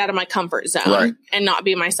trying to get out of my comfort zone and not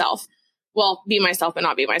be myself. Well, be myself, but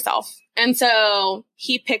not be myself. And so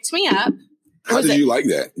he picked me up. How did you like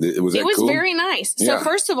that? It was cool? Very nice. Yeah. So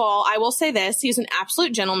first of all, I will say this. He's an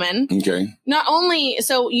absolute gentleman. Okay. Not only,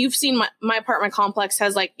 so you've seen my apartment complex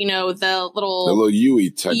has the little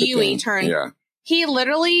U-turn turn. Yeah. He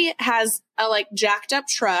literally has a jacked up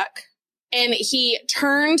truck. And he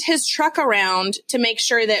turned his truck around to make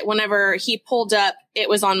sure that whenever he pulled up, it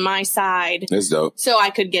was on my side. That's dope. So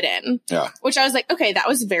I could get in. Yeah. Which I was like, okay, that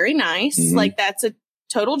was very nice. Mm-hmm. That's a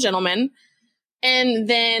total gentleman. And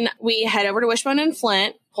then we head over to Wishbone and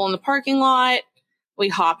Flint, pull in the parking lot. We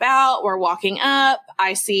hop out. We're walking up.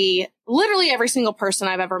 I see literally every single person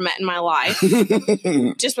I've ever met in my life.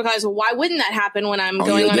 Just because why wouldn't that happen when I'm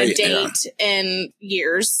going on a date in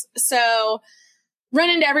years? So run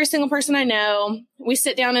into every single person I know. We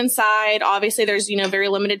sit down inside. Obviously, there's, very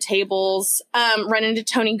limited tables. Run into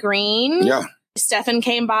Tony Green. Yeah. Stefan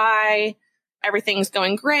came by. Everything's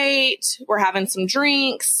going great. We're having some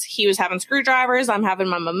drinks. He was having screwdrivers. I'm having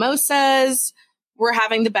my mimosas. We're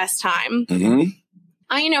having the best time. Mm-hmm.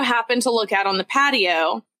 I, happen to look out on the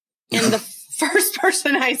patio, and the first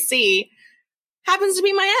person I see happens to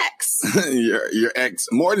be my ex. your ex,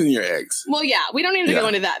 more than your ex. Well, yeah, we don't need to go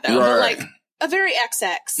into that though. Right. But a very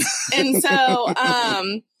XX. And so,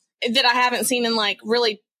 that I haven't seen in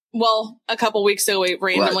really, a couple weeks ago, we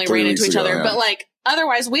randomly ran into each other, but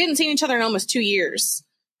otherwise we hadn't seen each other in almost 2 years.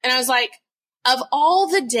 And I was like, of all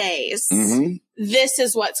the days, this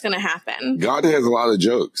is what's going to happen. God has a lot of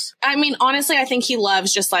jokes. I mean, honestly, I think he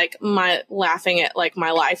loves just my laughing at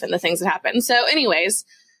my life and the things that happen. So anyways,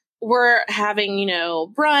 we're having,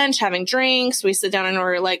 brunch, having drinks. We sit down and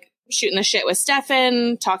we're shooting the shit with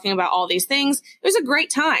Stefan, talking about all these things. It was a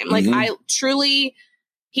great time.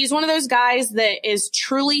 He's one of those guys that is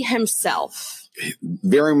truly himself.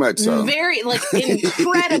 Very much so. Very,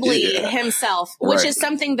 incredibly himself, which is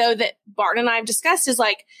something though that Barton and I have discussed is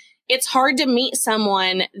it's hard to meet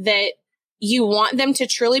someone that you want them to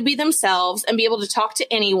truly be themselves and be able to talk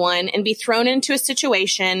to anyone and be thrown into a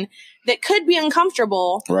situation that could be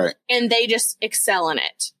uncomfortable. Right. And they just excel in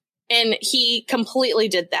it. And he completely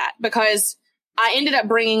did that because I ended up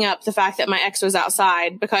bringing up the fact that my ex was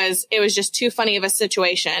outside because it was just too funny of a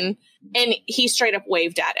situation. And he straight up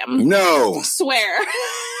waved at him. No. Swear.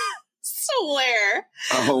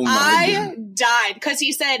 Oh my I died because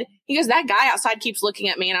he goes, that guy outside keeps looking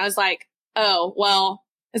at me. And I was like, oh, well,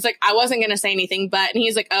 it's I wasn't going to say anything, but, and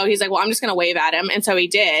he's like, well, I'm just going to wave at him. And so he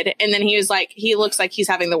did. And then he was like, he looks like he's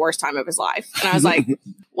having the worst time of his life. And I was like,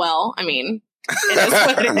 well, I mean, it is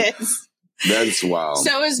what it is. That's wild.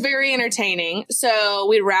 So it was very entertaining. So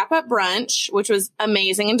we wrap up brunch, which was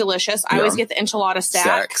amazing and delicious. I always get the enchilada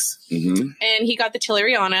stacks. Mm-hmm. And he got the chili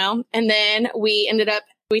relleno. And then we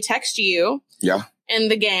text you. Yeah. And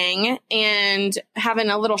the gang and having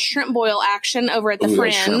a little shrimp boil action over at the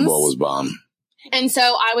Friends. That shrimp boil was bomb. And so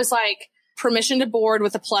I was like, permission to board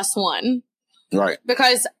with a +1. Right.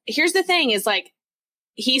 Because here's the thing is like,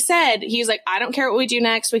 he's like, I don't care what we do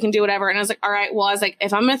next. We can do whatever. And I was like, all right, well, I was like,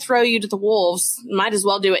 if I'm going to throw you to the wolves, might as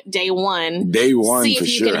well do it day one. Day one, see for if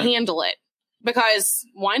you sure. can handle it, because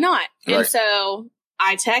why not? Right. And so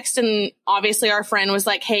I text, and obviously our friend was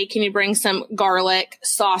like, hey, can you bring some garlic,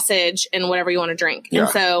 sausage, and whatever you want to drink? Yeah. And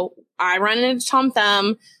so I run into Tom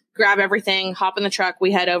Thumb, grab everything, hop in the truck.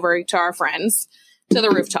 We head over to our friends to the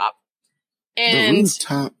rooftop. And the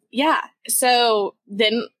rooftop. Yeah. So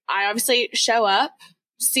then I obviously show up,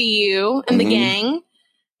 see you and the gang.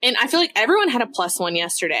 And I feel like everyone had a +1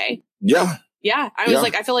 yesterday. Yeah. Yeah. I was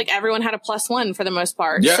like, I feel like everyone had a +1 for the most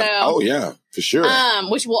part. Yeah. So, oh, yeah, for sure.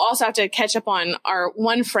 Which we'll also have to catch up on our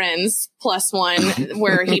one friend's +1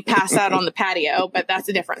 where he passed out on the patio, but that's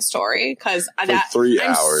a different story because For 3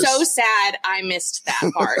 hours. I'm so sad I missed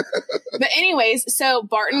that part. But anyways, so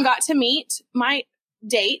Barton got to meet my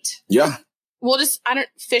date. Yeah.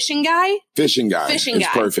 Fishing guy. Fishing guy. Fishing it's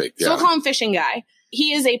guy. Perfect. Yeah. So we'll call him Fishing Guy.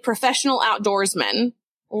 He is a professional outdoorsman.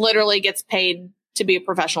 Literally gets paid to be a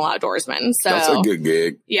professional outdoorsman. So that's a good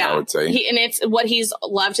gig. Yeah. I would say. And it's what he's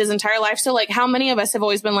loved his entire life. So like, how many of us have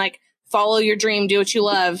always been like, follow your dream, do what you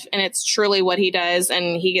love. And it's truly what he does,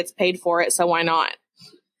 and he gets paid for it. So why not?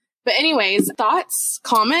 But anyways, thoughts,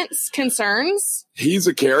 comments, concerns? He's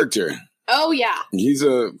a character. Oh yeah.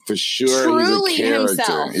 For sure. Truly he's a character.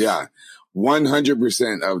 himself. Yeah.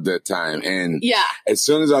 100% of the time. And yeah, as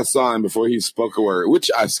soon as I saw him before he spoke a word, which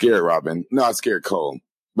I scared Robin. No, I scared Cole,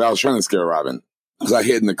 but I was trying to scare Robin because I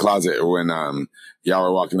hid in the closet when, y'all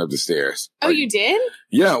were walking up the stairs. Oh, you did?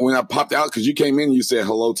 Yeah. When I popped out, cause you came in, you said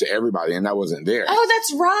hello to everybody and I wasn't there. Oh,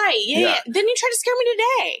 that's right. Yeah. Then you tried to scare me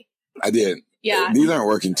today. I did. Yeah. These aren't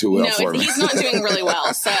working too well for me. He's not doing really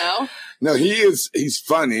well. So no, he's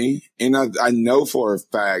funny. And I know for a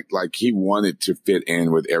fact, like he wanted to fit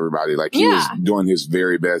in with everybody. Like he was doing his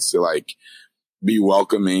very best to like be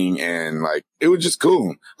welcoming, and like it was just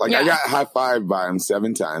cool. Like I got high fived by him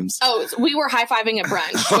 7 times. Oh, we were high fiving at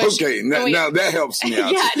brunch. Okay, now that helps me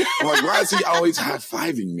out. Yeah. I'm like, why is he always high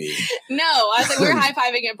fiving me? No, I was like, we were high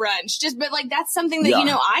fiving at brunch. But like that's something that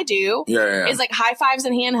I do. Yeah. Is like high fives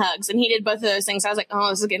and hand hugs, and he did both of those things. I was like, oh,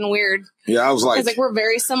 this is getting weird. Yeah, I was like, because like we're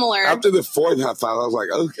very similar. After the 4th high five, I was like,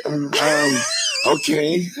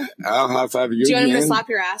 okay, I'll high five you. Do you want again. him to slap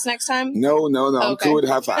your ass next time? No. I'm cool with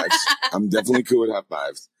high fives. I'm definitely cool with high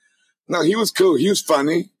fives. No, he was cool. He was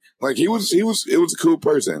funny. Like it was a cool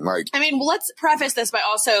person. Like, I mean, let's preface this by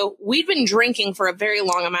also, we'd been drinking for a very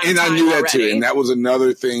long amount of time. And I knew that already. too. And that was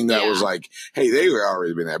another thing that was like, hey, they were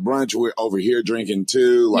already been at brunch. We're over here drinking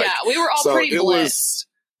too. Like, we were all pretty blessed.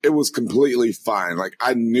 It was completely fine. Like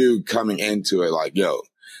I knew coming into it, like, yo,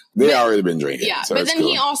 they already been drinking. Yeah. So but then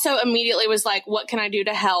he also immediately was like, what can I do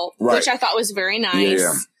to help? Right. Which I thought was very nice.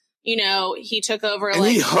 Yeah. You know, he took over. And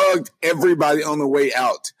he hugged everybody on the way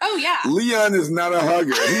out. Oh, yeah. Leon is not a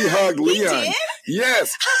hugger. He hugged Leon. He did?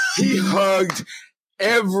 Yes. He hugged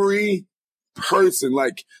every person.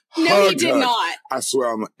 Like, no, he did not. I swear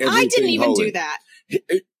on everything. I didn't even holy. do that.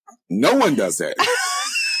 No one does that.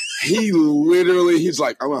 He literally, he's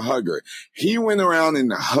like, I'm a hugger. He went around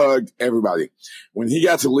and hugged everybody. When he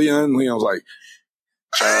got to Leon was like,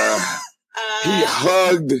 he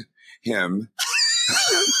hugged him.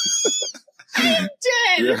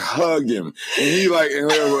 You hug him, and he like, and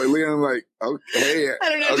Leon like, okay, I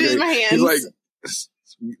don't know, okay. just my hands. He's like,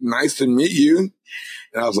 nice to meet you,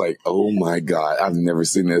 and I was like, oh my god, I've never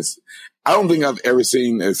seen this. I don't think I've ever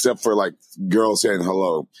seen, except for like girls saying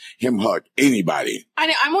hello, him hug anybody. I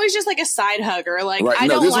know. I'm always just like a side hugger. Like right. I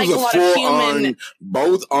don't like a lot of human.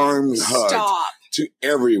 Both arms hug to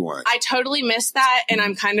everyone. I totally missed that, and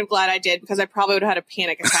I'm kind of glad I did because I probably would have had a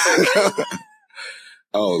panic attack.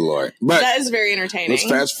 Oh Lord. But that is very entertaining. Let's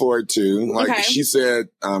fast forward to, like she said,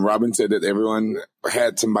 Robin said that everyone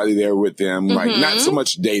had somebody there with them, like not so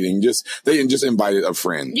much dating, they just invited a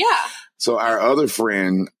friend. Yeah. So our other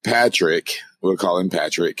friend, Patrick, we'll call him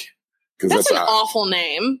Patrick. That's an awful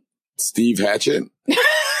name. Steve Hatchett.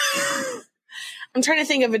 I'm trying to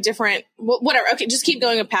think of a different, whatever. Okay, just keep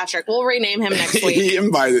going with Patrick. We'll rename him next week. He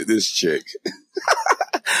invited this chick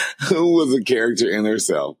who was a character in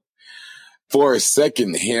herself. For a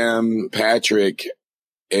second, him, Patrick,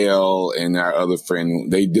 Elle, and our other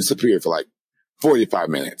friend, they disappeared for like 45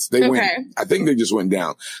 minutes. They went, I think they just went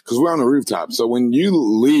down because we're on the rooftop. So when you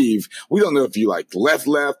leave, we don't know if you like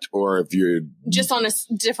left or if you're just on a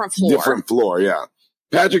different floor. Yeah.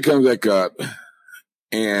 Patrick comes back up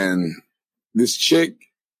and this chick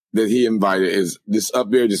that he invited is just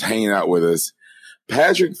up there just hanging out with us.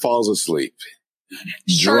 Patrick falls asleep.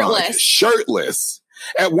 Shirtless.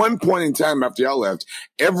 At one point in time after y'all left,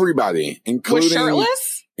 everybody, including... Was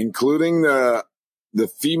shirtless? including the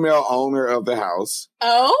female owner of the house.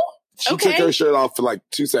 Oh, She okay. took her shirt off for like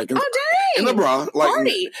 2 seconds. Oh, dang. In the bra, like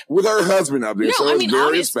Party. with her husband up there. No, so I it was mean, very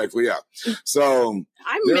obvious- respectful. Yeah. So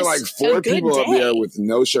I there were missed like 4 a good people up day. there with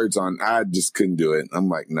no shirts on. I just couldn't do it. I'm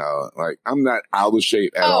like, no, like I'm not out of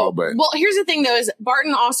shape at all, but well, here's the thing though, is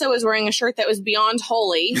Barton also was wearing a shirt that was beyond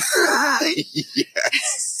holy.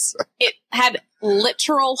 yes, It had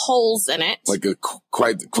literal holes in it. like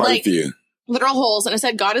quite Like- a few. Literal holes, and it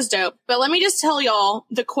said God is dope. But let me just tell y'all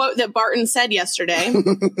the quote that Barton said yesterday.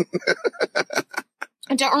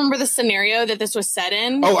 I don't remember the scenario that this was said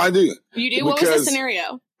in. Oh, I do. You do? What was the because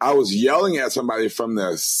scenario? I was yelling at somebody from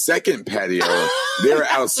the second patio. They were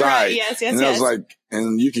outside. Right, yes, and I was like,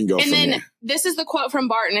 and you can go and from then there. this is the quote from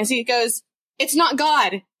Barton as he goes, "It's not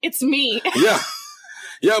God, it's me." Yeah.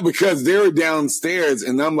 Yeah, because they were downstairs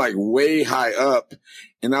and I'm like way high up.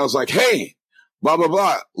 And I was like, hey, blah, blah,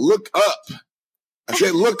 blah, look up. I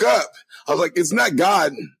said, look up. I was like, it's not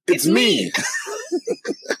God, it's me.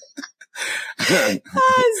 I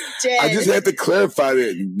was dead. I just had to clarify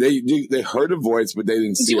that they heard a voice, but they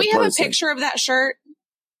didn't see Do we a have person. a picture of that shirt?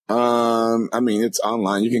 I mean, it's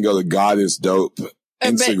online. You can go to God is Dope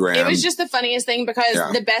Instagram. But it was just the funniest thing because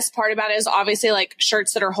Yeah. the best part about it is obviously like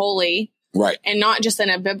shirts that are holy Right. and not just in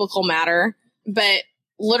a biblical matter, but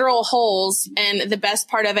literal holes. And the best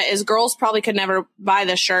part of it is girls probably could never buy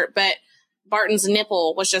this shirt, but Barton's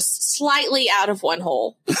nipple was just slightly out of one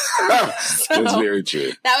hole. That's very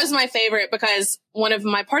true. That was my favorite because one of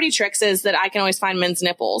my party tricks is that I can always find men's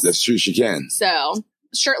nipples. That's true. She can. So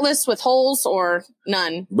shirtless with holes or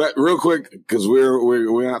none. But real quick, because we're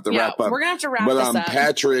going to have to wrap up. We're gonna have to wrap But this up.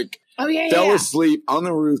 Patrick Oh yeah, fell asleep on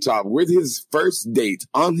the rooftop with his first date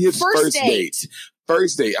on his first date.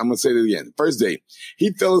 First date. I'm going to say it again. First date.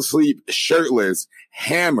 He fell asleep shirtless,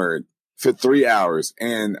 hammered for 3 hours.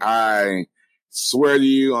 And I swear to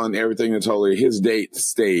you on everything that's holy, his date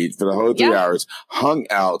stayed for the whole 3 hours, hung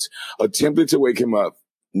out, attempted to wake him up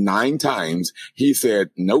 9 times. He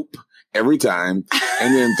said, nope, every time.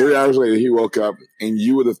 And then 3 hours later, he woke up and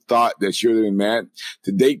you would have thought that she would have been mad.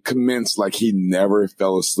 The date commenced like he never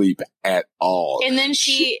fell asleep at all. And then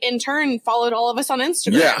she in turn followed all of us on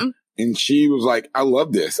Instagram. Yeah. And she was like, I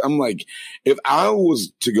love this. I'm like, if I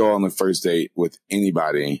was to go on the first date with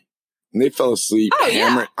anybody and they fell asleep,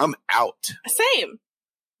 hammered, I'm out. Same.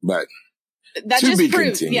 But That to just be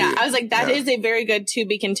proves. continued. Yeah. I was like, that Yeah. is a very good to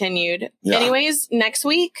be continued. Yeah. Anyways, next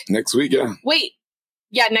week. Next week, yeah. Wait.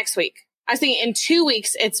 Yeah, next week. I was thinking in 2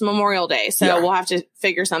 weeks it's Memorial Day. So Yeah. we'll have to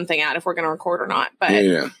figure something out if we're going to record or not. But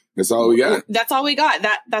Yeah. That's all we got. that's all we got.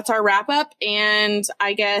 That's our wrap up. And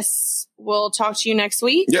I guess we'll talk to you next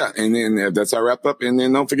week. Yeah. And then that's our wrap up. And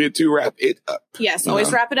then don't forget to wrap it up. Yes. Always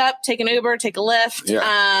Uh-huh. wrap it up. Take an Uber, take a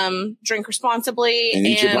Lyft, drink responsibly. And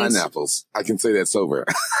eat your pineapples. I can say that sober.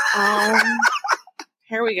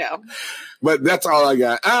 Here we go. But that's all I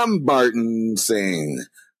got. I'm Barton saying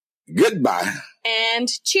goodbye. And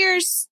cheers.